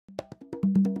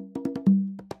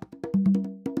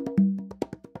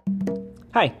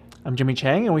Hi, I'm Jimmy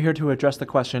Chang, and we're here to address the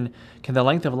question, can the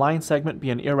length of a line segment be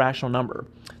an irrational number?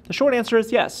 The short answer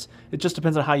is yes. It just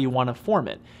depends on how you want to form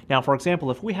it. Now, for example,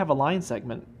 if we have a line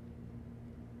segment,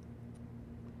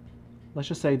 let's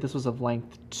just say this was of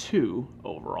length 2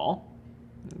 overall,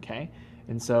 okay?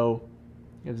 And so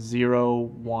you have 0,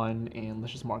 1, and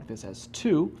let's just mark this as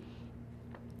 2.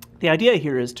 The idea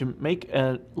here is to make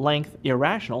a length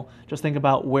irrational. Just think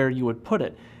about where you would put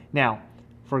it. Now,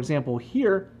 for example,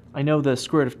 here, I know the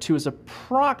square root of 2 is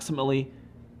approximately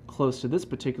close to this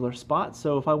particular spot,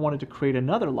 so if I wanted to create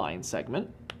another line segment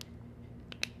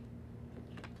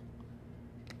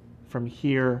from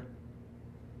here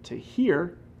to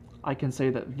here, I can say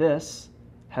that this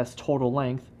has total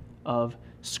length of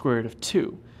square root of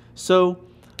 2. So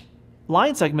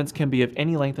line segments can be of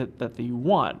any length that you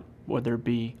want, whether it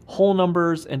be whole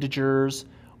numbers, integers,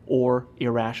 or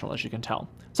irrational, as you can tell.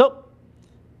 So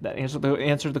the answer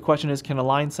to the question is, can a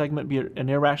line segment be an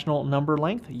irrational number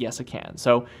length? Yes, it can.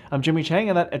 So I'm Jimmy Chang,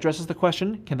 and that addresses the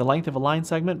question, can the length of a line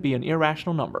segment be an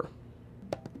irrational number?